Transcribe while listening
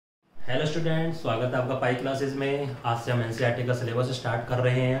Hello student, स्वागत है आपका पाई क्लासेस में। आज से हम एनसीईआरटी का सिलेबस स्टार्ट कर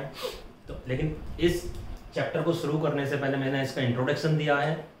रहे हैं। तो लेकिन इस चैप्टर को शुरू करने से पहले मैंने इसका इंट्रोडक्शन दिया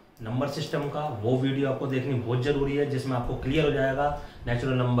है नंबर सिस्टम का, वो वीडियो आपको देखनी बहुत ज़रूरी है, जिसमें आपको क्लियर हो जाएगा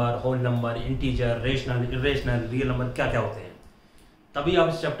natural number, whole number, integer, rational, irrational, real number क्या क्या होते हैं। तभी आप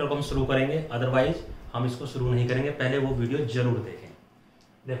इस चैप्टर को हम शुरू करेंगे, अदरवाइज हम इसको शुरू नहीं करेंगे। पहले वो वीडियो जरूर देखें।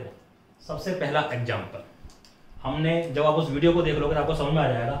 देखो, सबसे पहला एग्जाम्पल हमने, जब आप उस वीडियो को देख लोगे तो आपको समझ में आ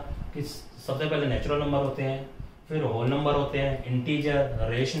जाएगा कि सबसे पहले नेचुरल नंबर होते हैं, फिर होल नंबर होते हैं, integer,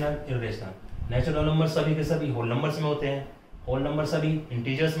 rational, irrational. Natural number सभी के सभी होल नंबर्स में होते हैं, होल नंबर सभी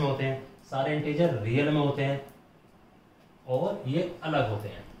इंटीजर्स में होते हैं, सारे इंटीजर रियल में होते हैं और ये अलग होते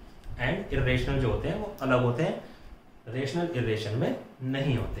हैं। एंड इरेशनल जो होते हैं वो अलग होते हैं, रेशनल इरेशनल में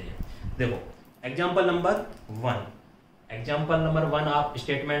नहीं होते हैं। देखो एग्जाम्पल नंबर 1, एग्जाम्पल नंबर 1 आप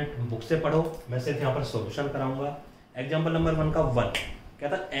स्टेटमेंट बुक से पढ़ो, मैं सिर्फ यहाँ पर सॉल्यूशन कराऊंगा। एग्जाम्पल नंबर 1 का 1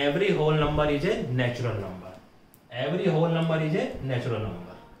 कहता है every whole number is a natural number. Every whole number is a natural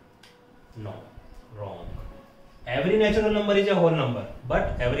number. No, wrong. Every natural number is a whole number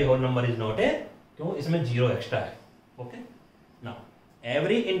but every whole number is not a, क्यों? इसमें 0 extra है। Okay, now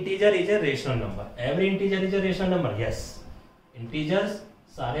every integer is a rational number. Every integer is a rational number. Yes, integers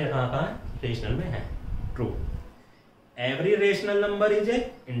सारे कहाँ rational में हैं। True. Every rational number is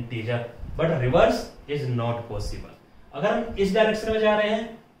a integer but reverse is not possible. अगर हम इस डायरेक्शन में जा रहे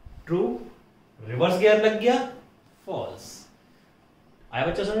हैं, ट्रू, रिवर्स गियर लग गया, फॉल्स। आया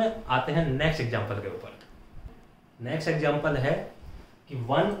बच्चों समझ में? आते हैं नेक्स्ट एग्जांपल के ऊपर। नेक्स्ट एग्जांपल है कि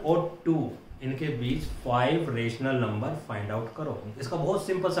 1 और 2 इनके बीच 5 रेशनल नंबर फाइंड आउट करो। इसका बहुत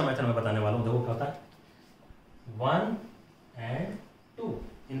सिंपल सा मेथड मैं बताने वाला हूं। देखो क्या होता है, 1 एंड 2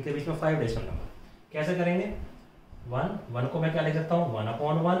 इनके बीच में 5 रेशनल नंबर। कैसे करेंगे? 1 को मैं क्या लिख सकता हूं?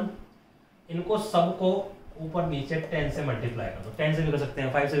 1/1। इनको सबको ऊपर नीचे 10 से मल्टीप्लाई कर दो। 10 से भी कर सकते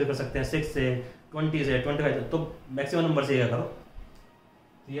हैं, 5 से भी कर सकते हैं, 6 से, 20 से, 25 से, तो मैक्सिमम नंबर से ये करो। तो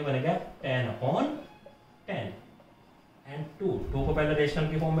ये बनेगा 10/10 एंड 2 को पहले रेशनल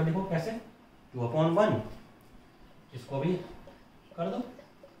की फॉर्म में लिखो। कैसे? 2/1। इसको भी कर दो।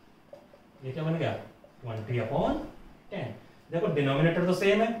 ये क्या बन गया? 20/10। देखो डिनोमिनेटर तो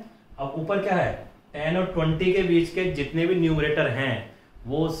सेम है। अब ऊपर क्या है? 10 और 20 के बीच के जितने भी न्यूमरेटर हैं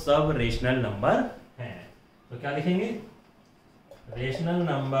वो सब रेशनल नंबर हैं। तो क्या लिखेंगे? Rational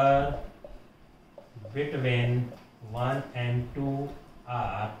number between 1 and 2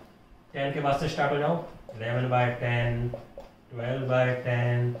 are, 10 के बाद से स्टार्ट हो जाओ, 11/10,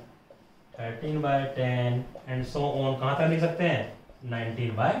 12/10, 13/10 एंड सो ऑन। कहां तक लिख सकते हैं?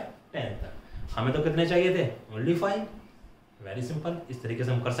 19/10 तक। हमें तो कितने चाहिए थे? ओनली 5। वेरी सिंपल, इस तरीके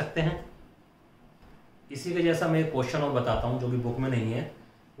से हम कर सकते हैं। इसी के जैसा मैं एक क्वेश्चन और बताता हूं जो कि बुक में नहीं है।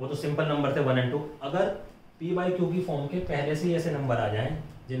 वो तो सिंपल नंबर थे 1 एंड 2। अगर p/q की फॉर्म के पहले से ऐसे नंबर आ जाएं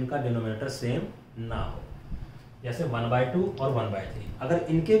जिनका डिनोमिनेटर सेम ना हो, जैसे 1/2 और 1/3, अगर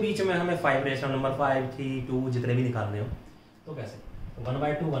इनके बीच में हमें 5 रेशनल नंबर 5, 3, 2 जितने भी निकालने हो तो कैसे? तो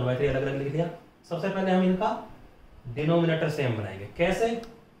 1/2, 1/3 अलग अलग लिख दिया। सबसे पहले हम इनका डिनोमिनेटर सेम बनाएंगे। कैसे?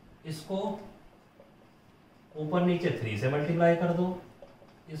 इसको ऊपर नीचे 3 से मल्टीप्लाई कर दो,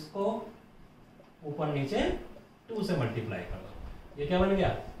 इसको ऊपर नीचे 2 से मल्टीप्लाई कर दो। ये क्या बन गया?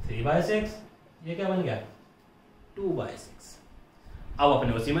 3/6। ये क्या बन गया? 2/6। अब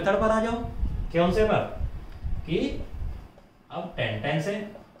अपने उसी मेथड पर आ जाओ। कौन से पर? कि अब 10 से,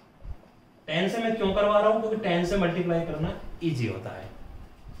 10 से मैं क्यों करवा रहा हूं? क्योंकि 10 से मल्टीप्लाई करना इजी होता है।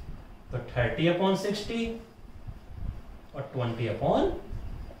 तो 30/60 और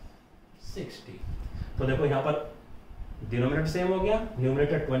 20/60। तो देखो यहां पर डिनोमिनेटर सेम हो गया,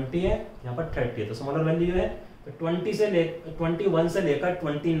 न्यूमरेटर 20 है, यहाँ पर 30 है, तो स्मॉलर वैल्यू है। तो 21 से लेकर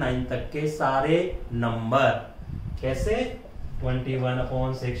 29 तक के सारे नंबर कैसे?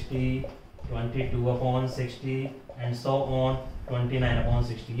 21/60, 22/60 एंड सो ऑन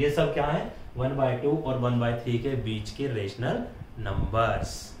 29/60। ये सब क्या है? 1/2 और 1/3 के बीच के रेशनल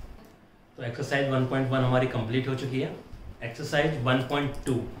नंबर्स। तो एक्सरसाइज 1.1 हमारी कंप्लीट हो चुकी है। एक्सरसाइज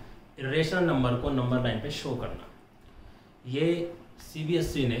 1.2, इरेशनल नंबर को नंबर लाइन पे शो करना। ये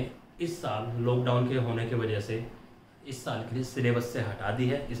सीबीएसई ने इस साल लॉकडाउन के होने की वजह से इस साल के लिए सिलेबस से हटा दी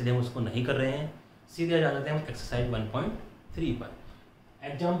है, इसलिए हम उसको नहीं कर रहे हैं। सीधे जा जाते हैं हम एक्सरसाइज 1.3 पर।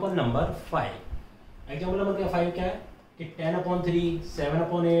 Example number 5। एग्जाम्पल नंबर 5 क्या है? कि 10/3,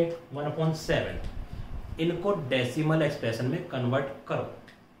 7/8, 1/7 इनको डेसिमल एक्सप्रेशन में कन्वर्ट करो।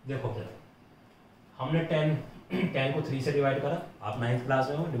 देखो क्या, हमने 10 को 3 से डिवाइड करा। आप 9th क्लास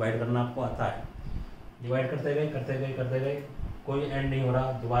में हो, डिवाइड करना आपको आता है। डिवाइड करते गए, कोई एंड नहीं हो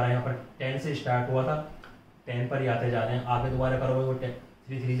रहा। दोबारा यहाँ पर 10 से स्टार्ट हुआ था, 10 पर ही आते जा रहे हैं। आगे दोबारा करोगे वो 3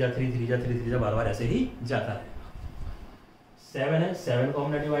 3 जा 3 3 जा 3 3 जा बार बार ऐसे ही जाता रहेगा। 7 है, 7 को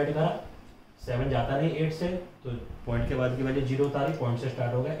हमने डिवाइड करा, 7 जाता नहीं 8 से, तो पॉइंट के बाद की वैल्यू 0 उतारी, पॉइंट से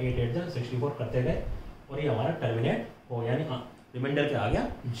स्टार्ट हो गया, 8 8 जा 64 करते गए और ये हमारा टर्मिनेट हो, यानी रिमाइंडर क्या आ गया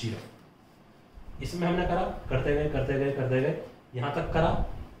 0। इसमें हमने करा, करते गए यहाँ तक करा,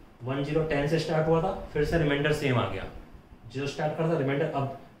 1 0 10 से स्टार्ट हुआ था, फिर से रिमाइंडर सेम आ गया, 0 स्टार्ट करता रिमाइंडर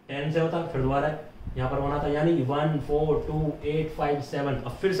अब 10 से होता, फिर दोबारा यहाँ पर होना था, यानी 1 4 2 8 5 7,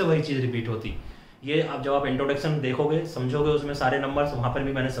 अब फिर से वही चीज़ रिपीट होती। ये अब जब आप इंट्रोडक्शन देखोगे समझोगे, उसमें सारे नंबर्स वहाँ पर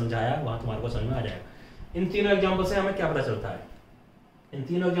भी मैंने समझाया, वहाँ तुम्हारे को समझ में आ जाएगा। इन तीनों एग्जाम्पल से हमें क्या पता चलता है, इन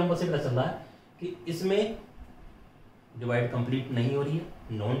तीनों एग्जाम्पल से पता चलता है कि इसमें डिवाइड कंप्लीट नहीं हो रही है,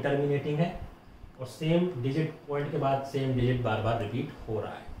 नॉन टर्मिनेटिंग है, और सेम डिजिट पॉइंट के बाद सेम डिजिट बार बार रिपीट हो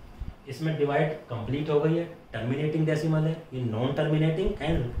रहा है। इसमें डिवाइड कंप्लीट हो गई है, टर्मिनेटिंग डेसिमल है, ये non terminating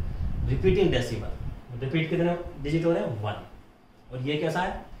and repeating decimal. Repeat कितने डिजिट हो रहे हैं 1, और ये कैसा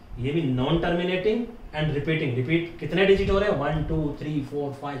है, ये भी non terminating and repeating. Repeat कितने डिजिट हो रहे हैं 1 2 3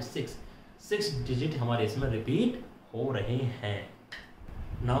 4 5 6 डिजिट हमारे इसमें रिपीट हो रहे हैं।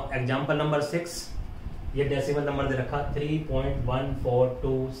 नाउ एग्जाम्पल नंबर 6, ये डेसिमल नंबर दे रखा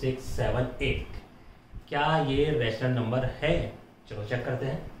 3.14267 क्या ये रैशनल नंबर है? चलो चेक करते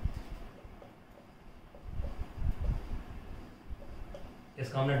हैं।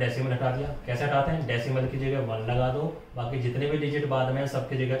 इसका हमने डेसिमल हटा दिया। कैसे हटाते हैं? डेसिमल की जगह 1 लगा दो, बाकी जितने भी डिजिट बाद में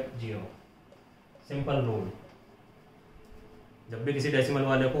सबकी जगह 0। Simple rule. जब भी किसी डेसिमल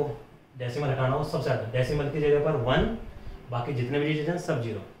वाले को डेसिमल हटाना हो, सबसे ज्यादा डेसिमल की जगह पर 1, बाकी जितने भी डिजिट हैं सब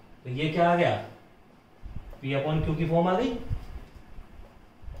 0। तो ये क्या आ गया? P/Q की फॉर्म आ गई,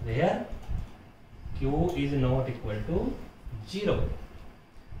 where Q is not equal to 0।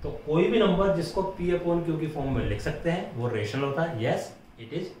 तो कोई भी नंबर जिसको P/Q की फॉर्म में लिख सकते हैं वो रेशनल होता है। Yes,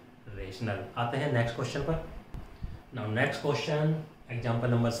 it is rational. आते हैं नेक्स्ट क्वेश्चन पर। Now next question, example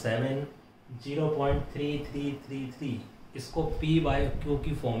number 7, 0.3333, इसको P/Q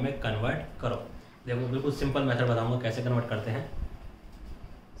की फॉर्म में कन्वर्ट करो। देखो बिल्कुल सिंपल मेथड बताऊंगा कैसे कन्वर्ट करते हैं।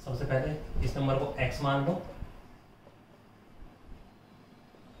 सबसे पहले इस नंबर को x मान लो,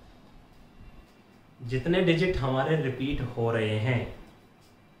 जितने डिजिट हमारे रिपीट हो रहे हैं,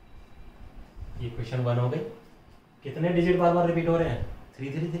 ये क्वेश्चन 1 हो गई। कितने डिजिट बार बार रिपीट हो रहे हैं?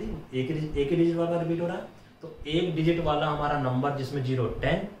 333, एक ही डिजिट बार बार रिपीट हो रहा है। तो एक डिजिट वाला हमारा नंबर जिसमें 0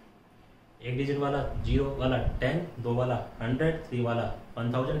 10, एक डिजिट वाला 0 वाला 10, 2 वाला 100, 3 वाला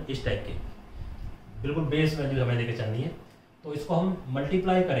 1000, इस टाइप के बिल्कुल बेस वैल्यू हमें लेके चलनी है। तो इसको हम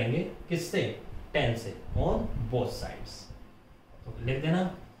मल्टीप्लाई करेंगे किससे? 10 से ऑन बोथ साइड्स। तो लिख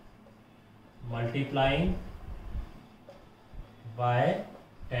देना multiplying by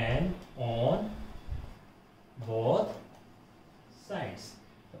 10 on both sides.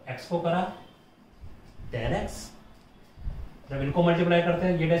 तो x को करा 10x, जब इनको मल्टीप्लाई करते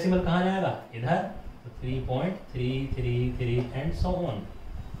हैं ये डेसिमल कहाँ जाएगा? इधर। तो 3.333 and so on.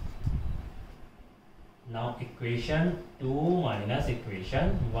 Now equation 2 minus equation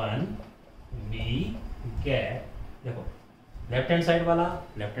 1 we get, देखो लेफ्ट हैंड साइड वाला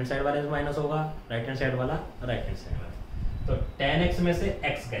से माइनस होगा, राइट हैंड साइड वाला राइट हैंड साइड वाला। तो 10x में से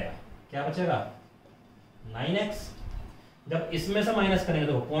x गया, क्या बचेगा? 9x। जब इसमें से माइनस करेंगे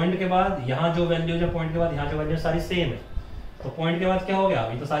तो पॉइंट के बाद यहाँ जो वैल्यू है, पॉइंट के बाद यहाँ जो वैल्यू सारी सेम है। तो पॉइंट के बाद क्या हो गया?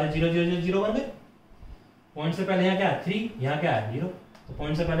 ये तो सारे 0 0 0 बन गए। पॉइंट से पहले यहाँ क्या है? 3, यहाँ क्या है? 0। तो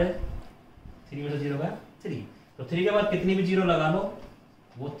पॉइंट से पहले 3 में से 0 गया 3। तो 3 के बाद कितनी भी 0 लगा लो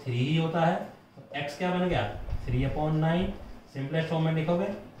वो 3 ही होता है। तो x क्या बन गया? 3/9। सिंपलेस्ट फॉर्म में लिखोगे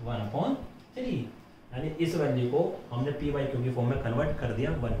 1/3, यानी इस वैल्यू को हमने P/Q की फॉर्म में कन्वर्ट कर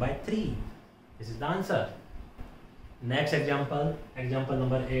दिया 1/3। This is the answer. Next example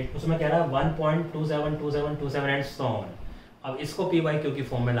number 8, उसमें कह रहा है 1.272727 एंड सो ऑन। अब इसको P/Q की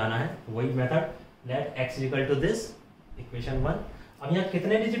फॉर्म में लाना है, वही method, late x equal to this equation 1। अब यहाँ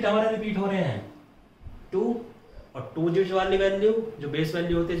कितने डिजिट हमारे रिपीट हो रहे हैं? 2, और 2 डिजिट वाली वैल्यू जो बेस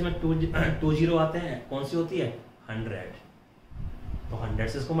वैल्यू होती है जिसमें 2 0 आते हैं, कौन सी होती है? 100। तो 100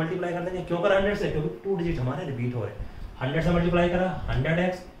 से इसको मल्टीप्लाई कर देंगे। क्यों कर 100 से? क्योंकि 2 डिजिट हमारे रिपीट हो रहे हैं। 100 से मल्टीप्लाई करा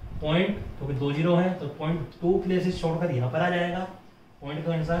 100x, पॉइंट क्योंकि 2 0 है तो पॉइंट 2 प्लेसेस छोड़कर यहाँ पर आ जाएगा, पॉइंट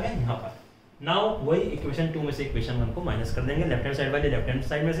का आंसर आ गया यहाँ पर। नाउ वही इक्वेशन 2 में से इक्वेशन 1 को माइनस कर देंगे, लेफ्ट हैंड साइड वाली लेफ्ट हैंड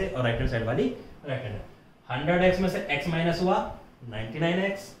साइड में से और राइट हैंड साइड वाली राइट हैंड। 100x में से x माइनस हुआ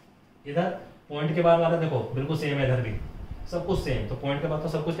 99x। इधर पॉइंट के बाद वाला देखो बिल्कुल सेम है, इधर भी सब कुछ सेम। तो पॉइंट के बाद तो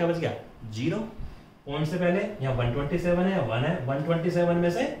सब कुछ क्या बच गया? 0। पॉइंट से पहले यहाँ 127 है, 1 है, 127 में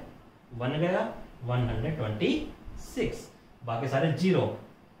से 1 गया 126, बाकी सारे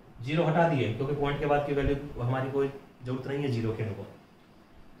 0 हटा दिए क्योंकि पॉइंट के बाद की वैल्यू हमारी कोई जरूरत नहीं है 0 के को।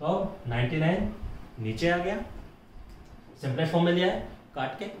 तो 99 नीचे आ गया, सिंपलेस्ट फॉर्म में लिया है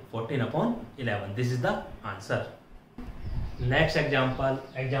काट के 14/11। This is the answer. Next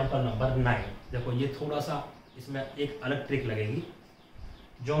example number 9। देखो ये थोड़ा सा इसमें एक अलग ट्रिक लगेगी।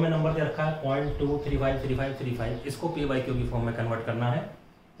 जो मैं नंबर दे रखा है 0.2353535, इसको पी बाई क्यू की फॉर्म में कन्वर्ट करना है,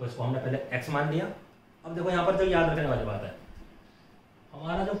 तो इसको हमने पहले x मान लिया। अब देखो यहाँ पर जो याद रखने वाली बात है,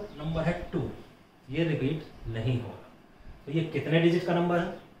 हमारा जो नंबर है 2, ये रिपीट नहीं होगा। तो ये कितने डिजिट का नंबर है?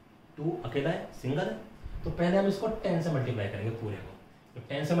 2 अकेला है, सिंगल है। तो पहले हम इसको 10 से मल्टीप्लाई करेंगे पूरे को। तो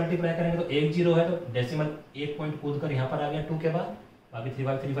 10 से मल्टीप्लाई करेंगे तो 1 0 है, तो डेसिमल 1 पॉइंट कूद कर यहाँ पर आ गया 2 के बाद, बाकी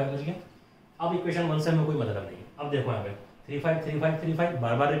 3535 बच गया। अब इक्वेशन 1 से हमें कोई मतलब नहीं। अब देखो यहाँ पे 353535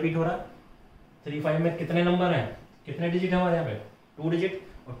 बार बार रिपीट हो रहा है। 35 में कितने नंबर हैं, कितने डिजिट है हमारे यहाँ पे? 2 डिजिट,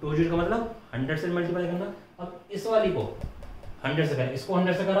 और 2 डिजिट का मतलब 100 से मल्टीप्लाई करना। अब इस वाली को 100 से करें, इसको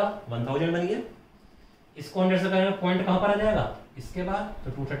 100 से करा 1000 बन गया। इसको 100 से करेंगे, पॉइंट कहाँ पर आ जाएगा? इसके बाद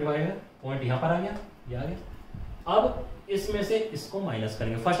तो 235 है, पॉइंट यहाँ पर आ गया, ये आ गया। अब इसमें से इसको माइनस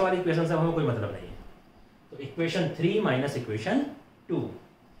करेंगे, फर्स्ट वाली इक्वेशन से हमें कोई मतलब नहीं है। तो इक्वेशन 3 माइनस इक्वेशन 2,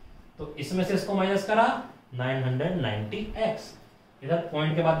 तो इसमें से इसको माइनस करा 990x। इधर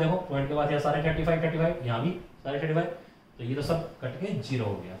पॉइंट के बाद देखो, पॉइंट के बाद यहाँ सारे 35 यहाँ भी सारे 35, तो ये तो सब कट के 0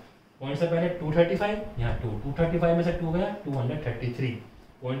 हो गया। पॉइंट से पहले 235, यहाँ 235 में से 2 गया 233,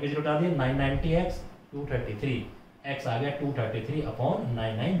 पॉइंट के 0 डाल दिया 990x 233, x आ गया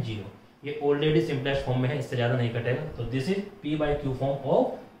 233/990। ये ऑलरेडी सिंपलेस्ट फॉर्म में है, इससे ज़्यादा नहीं कटेगा। तो this is p by Q form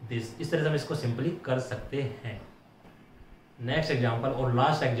of this. इस तरह से हम इसको सिंपली कर सकते हैं। नेक्स्ट एग्जाम्पल और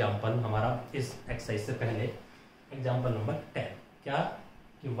लास्ट एग्जाम्पल हमारा इस एक्सरसाइज से पहले, एग्जाम्पल नंबर 10। क्या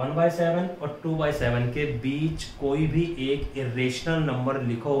कि 1/7 और 2/7 के बीच कोई भी एक इरेशनल नंबर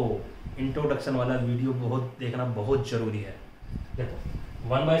लिखो। इंट्रोडक्शन वाला वीडियो देखना बहुत जरूरी है। देखो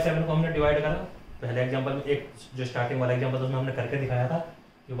 1/7 को हमने डिवाइड करा पहले एग्जाम्पल में, एक जो स्टार्टिंग वाला एग्जाम्पल उसमें हमने करके दिखाया था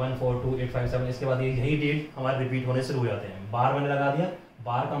कि 1 4 2 8 5 7। इसके बाद यही डिजिट हमारे रिपीट होने शुरू हो जाते हैं। बार मैंने लगा दिया,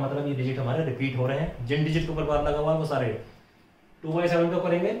 बार का मतलब ये डिजिट हमारे रिपीट हो रहे हैं। जिन डिजिट के ऊपर बार लगा हुआ है वो सारे 2/7 को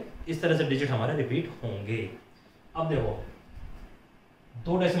करेंगे, इस तरह से डिजिट हमारे रिपीट होंगे। अब देखो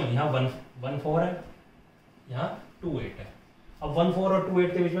 2 डेसिमल, यहाँ 1 4 है, यहाँ 2 8 है। अब 1 4 और 2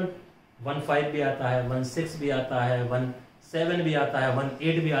 8 के बीच में 1 5 भी आता है, 1 6 भी आता है, 1 7 भी आता है, 1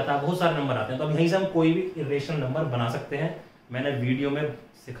 8 भी आता है, बहुत सारे नंबर आते हैं। तो अब यहीं से हम कोई भी इरेशनल नंबर बना सकते हैं। मैंने वीडियो में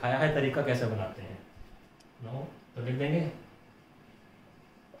सिखाया है तरीका कैसे बनाते हैं। नो, तो लिख देंगे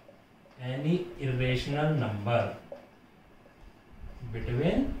any irrational number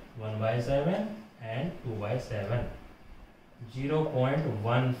between 1/7 and 2/7,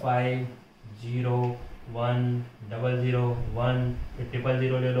 0.15, 0, 1, 00, 1,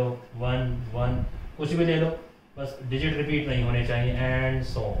 000 ले लो, 1, 1, कुछ भी ले लो, बस डिजिट रिपीट नहीं होने चाहिए। एंड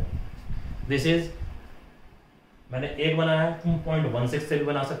सो दिस इज, मैंने एक बनाया है, तुम 0.16 से भी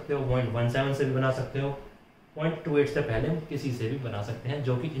बना सकते हो, 0.17 से भी बना सकते हो, 0.28 से पहले किसी से भी बना सकते हैं,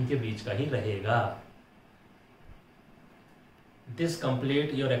 जो कि इनके बीच का ही रहेगा। This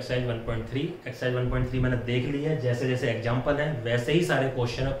complete your exercise 1.3। Exercise 1.3 मैंने देख ली है, जैसे जैसे एग्जाम्पल है वैसे ही सारे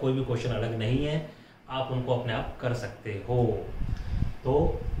क्वेश्चन है, कोई भी क्वेश्चन अलग नहीं है, आप उनको अपने आप कर सकते हो।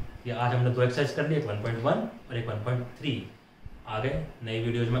 तो ये आज हमने 2 एक्सरसाइज कर ली, एक 1.1 और एक 1.3। आगे नई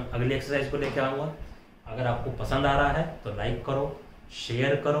वीडियोज में अगली एक्सरसाइज को लेकर आऊँगा। अगर आपको पसंद आ रहा है तो लाइक करो,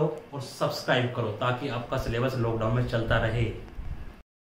 शेयर करो और सब्सक्राइब करो, ताकि आपका सिलेबस लॉकडाउन में चलता रहे।